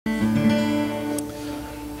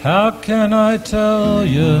How can I tell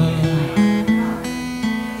you?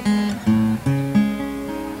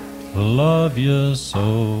 Love you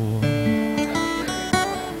so.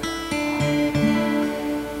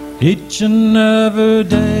 Each and every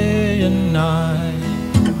day and night,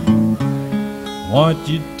 want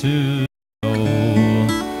you to know.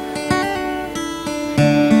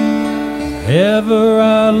 Ever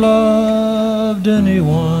I loved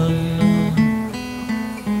anyone,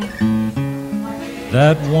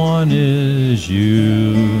 that one is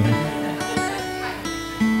you.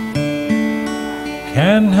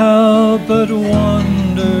 Can't help but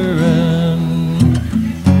wondering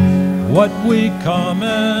what we come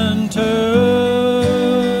into.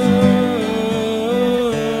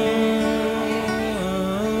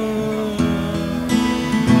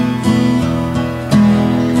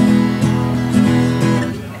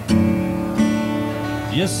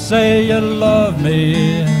 You say you love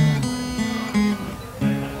me,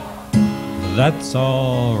 that's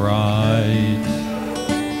all right.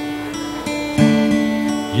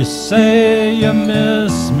 You say you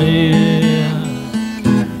miss me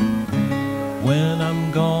when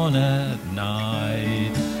I'm gone at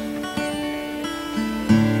night.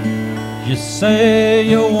 You say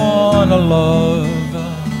you wanna love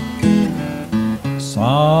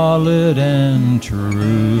solid and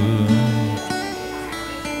true.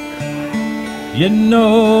 You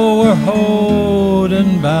know we're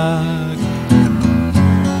holding back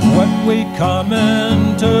what we come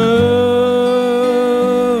into.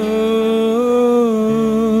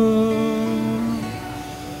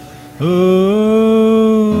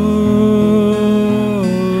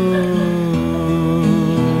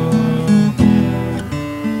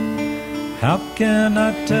 How can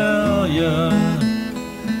I tell you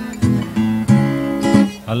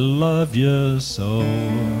I love you so?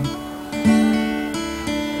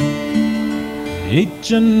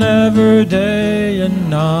 Each and every day and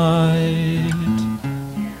night,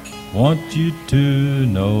 want you to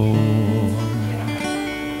know.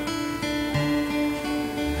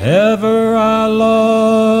 Ever I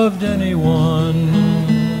loved anyone,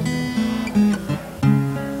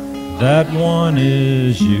 that one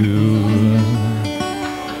is you.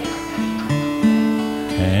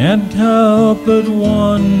 Can't help but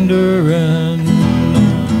wondering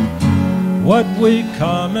what we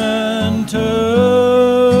come into.